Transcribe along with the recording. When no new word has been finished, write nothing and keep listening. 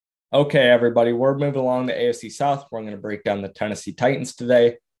Okay, everybody, we're moving along the AFC South. We're going to break down the Tennessee Titans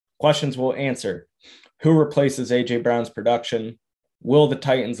today. Questions we'll answer. Who replaces A.J. Brown's production? Will the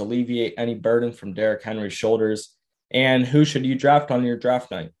Titans alleviate any burden from Derrick Henry's shoulders? And who should you draft on your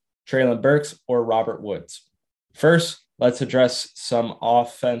draft night? Traylon Burks or Robert Woods? First, let's address some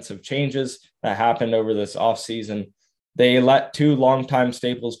offensive changes that happened over this offseason. They let two longtime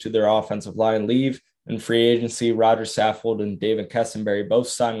staples to their offensive line leave in free agency. Roger Saffold and David Kessenberry both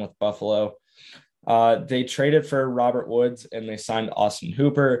signed with Buffalo. They traded for Robert Woods and they signed Austin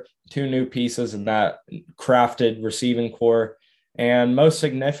Hooper, two new pieces in that crafted receiving core. And most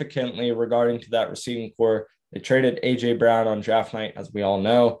significantly, regarding to that receiving core, they traded A.J. Brown on draft night, as we all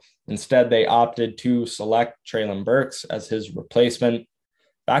know. Instead, they opted to select Traylon Burks as his replacement.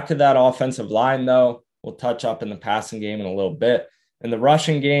 Back to that offensive line, though, we'll touch up in the passing game in a little bit. In the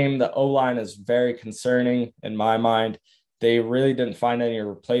rushing game, the O-line is very concerning in my mind. They really didn't find any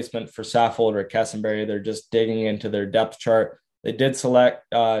replacement for Saffold or Kessenberry. They're just digging into their depth chart. They did select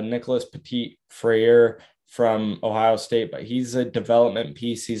Nicholas Petit-Frere from Ohio State, but he's a development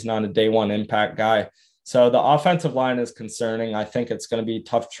piece. He's not a day one impact guy. So the offensive line is concerning. I think it's going to be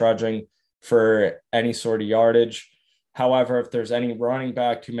tough trudging for any sort of yardage. However, if there's any running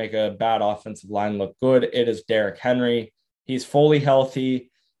back to make a bad offensive line look good, it is Derrick Henry. He's fully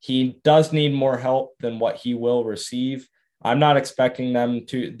healthy. He does need more help than what he will receive. I'm not expecting them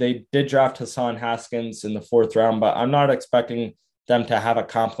to. They did draft Hassan Haskins in the fourth round, but I'm not expecting them to have a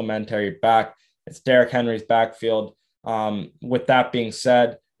complementary back. It's Derrick Henry's backfield. With that being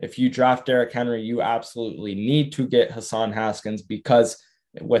said, if you draft Derrick Henry, you absolutely need to get Hassan Haskins because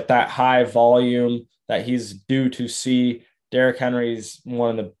with that high volume that he's due to see, Derrick Henry's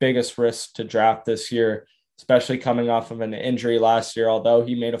one of the biggest risks to draft this year, especially coming off of an injury last year, although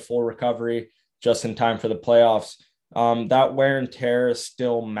he made a full recovery just in time for the playoffs. That wear and tear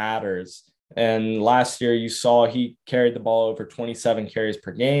still matters. And last year, you saw he carried the ball over 27 carries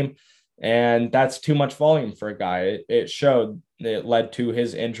per game. And that's too much volume for a guy. It showed. It led to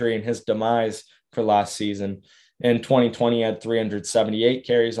his injury and his demise for last season. In 2020, he had 378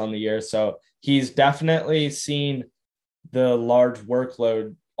 carries on the year. So he's definitely seen the large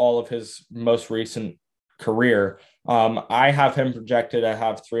workload all of his most recent career. I have him projected to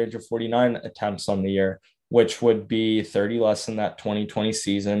have 349 attempts on the year, which would be 30 less than that 2020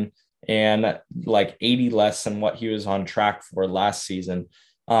 season and like 80 less than what he was on track for last season.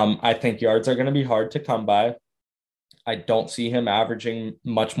 I think yards are going to be hard to come by. I don't see him averaging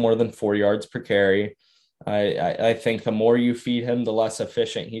much more than 4 yards per carry. I think the more you feed him, the less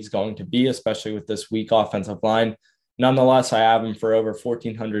efficient he's going to be, especially with this weak offensive line. Nonetheless, I have him for over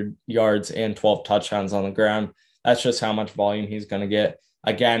 1,400 yards and 12 touchdowns on the ground. That's just how much volume he's going to get.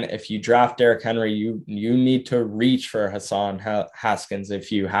 Again, if you draft Derrick Henry, you need to reach for Hassan Haskins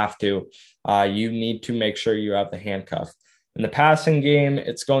if you have to. You need to make sure you have the handcuff. In the passing game,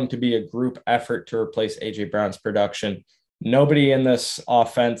 it's going to be a group effort to replace A.J. Brown's production. Nobody in this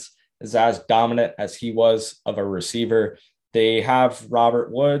offense is as dominant as he was of a receiver. They have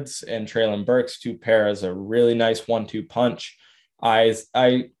Robert Woods and Traylon Burks to pair as a really nice 1-2 punch. I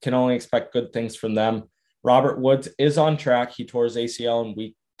can only expect good things from them. Robert Woods is on track. He tore his ACL in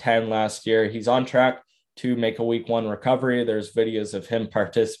week 10 last year. He's on track to make a week 1 recovery. There's videos of him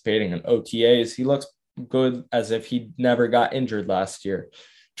participating in OTAs. He looks good as if he never got injured last year.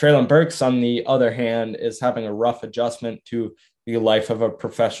 Traylon Burks, on the other hand, is having a rough adjustment to the life of a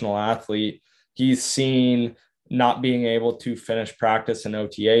professional athlete. He's seen not being able to finish practice in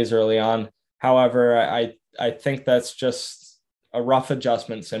OTAs early on. However, I think that's just a rough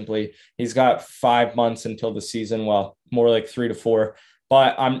adjustment simply. He's got 5 months until the season, well, more like 3 to 4,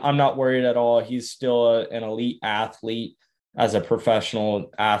 but I'm not worried at all. He's still an elite athlete as a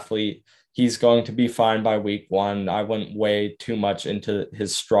professional athlete. He's going to be fine by week 1. I wouldn't weigh too much into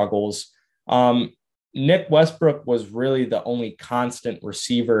his struggles. Nick Westbrook was really the only constant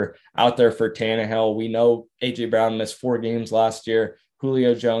receiver out there for Tannehill. We know A.J. Brown missed 4 games last year.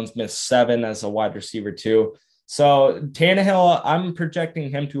 Julio Jones missed 7 as a wide receiver too. So Tannehill, I'm projecting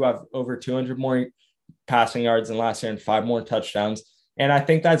him to have over 200 more passing yards than last year and 5 more touchdowns. And I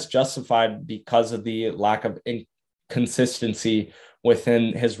think that's justified because of the lack of inconsistency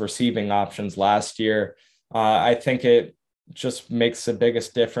within his receiving options last year. I think it just makes the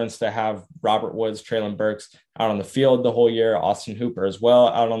biggest difference to have Robert Woods, Traylon Burks out on the field the whole year, Austin Hooper as well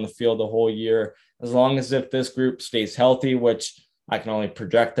out on the field the whole year. As long as if this group stays healthy, which I can only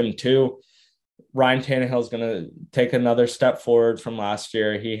project them to, Ryan Tannehill is going to take another step forward from last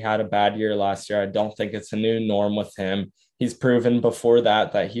year. He had a bad year last year. I don't think it's a new norm with him. He's proven before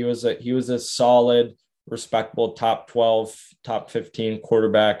that he was a solid, respectable top 12, top 15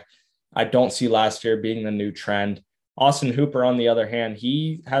 quarterback. I don't see last year being the new trend. Austin Hooper, on the other hand,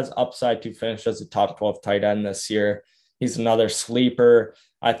 he has upside to finish as a top 12 tight end this year. He's another sleeper.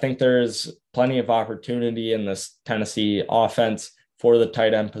 I think there's plenty of opportunity in this Tennessee offense for the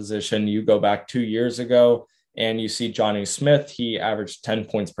tight end position. You go back 2 years ago and you see Johnny Smith, he averaged 10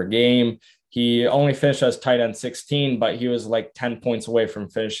 points per game. He only finished as tight end 16, but he was like 10 points away from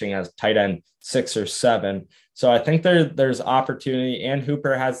finishing as tight end 6 or 7. So I think there's opportunity, and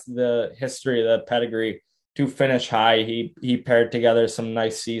Hooper has the history, the pedigree to finish high. He paired together some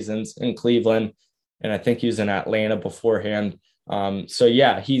nice seasons in Cleveland, and I think he was in Atlanta beforehand. So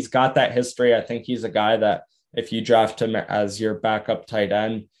yeah, he's got that history. I think he's a guy that if you draft him as your backup tight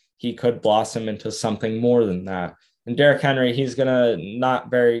end, he could blossom into something more than that. And Derrick Henry, he's gonna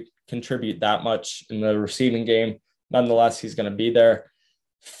not very contribute that much in the receiving game. Nonetheless, he's gonna be there.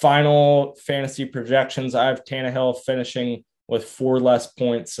 Final fantasy projections, I have Tannehill finishing with 4 less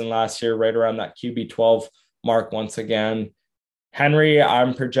points than last year, right around that QB 12 mark once again. Henry,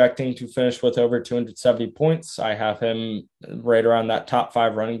 I'm projecting to finish with over 270 points. I have him right around that top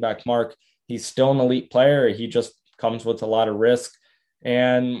 5 running back mark. He's still an elite player. He just comes with a lot of risk.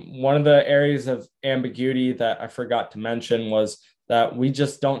 And one of the areas of ambiguity that I forgot to mention was that we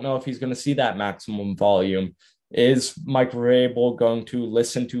just don't know if he's going to see that maximum volume. Is Mike Vrabel going to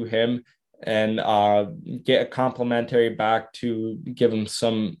listen to him and get a complimentary back to give him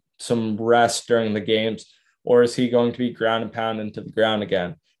some rest during the games, or is he going to be ground and pound into the ground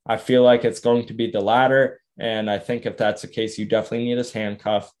again? I feel like it's going to be the latter, and I think if that's the case, you definitely need his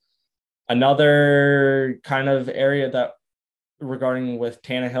handcuff. Another kind of area that regarding with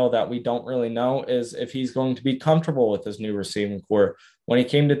Tannehill that we don't really know is if he's going to be comfortable with his new receiving core. When he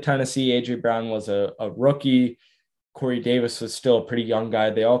came to Tennessee, A.J. Brown was a rookie. Corey Davis was still a pretty young guy.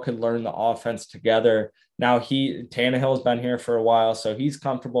 They all could learn the offense together. Now Tannehill's been here for a while, so he's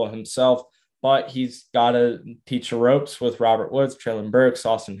comfortable himself, but he's got to teach the ropes with Robert Woods, Treylon Burks,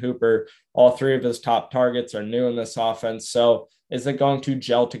 Austin Hooper. All 3 of his top targets are new in this offense. So is it going to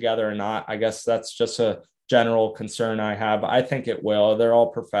gel together or not? I guess that's just a general concern I have. I think it will. They're all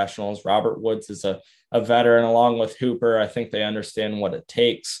professionals. Robert Woods is a veteran along with Hooper. I think they understand what it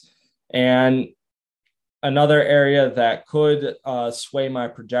takes. And another area that could sway my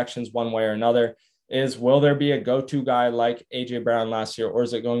projections one way or another is, will there be a go-to guy like A.J. Brown last year, or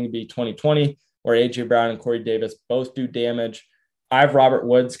is it going to be 2020 where A.J. Brown and Corey Davis both do damage? I have Robert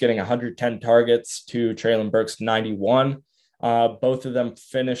Woods getting 110 targets to Treylon Burks 91. Both of them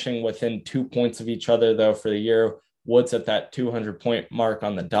finishing within 2 points of each other, though, for the year. Woods at that 200-point mark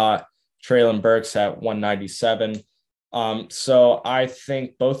on the dot. Treylon Burks at 197. So I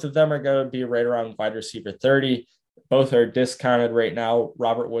think both of them are going to be right around wide receiver 30. Both are discounted right now.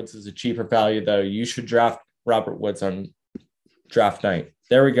 Robert Woods is a cheaper value, though. You should draft Robert Woods on draft night.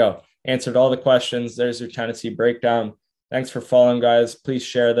 There we go. Answered all the questions. There's your Tennessee breakdown. Thanks for following, guys. Please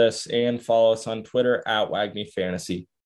share this and follow us on Twitter at Wagney Fantasy.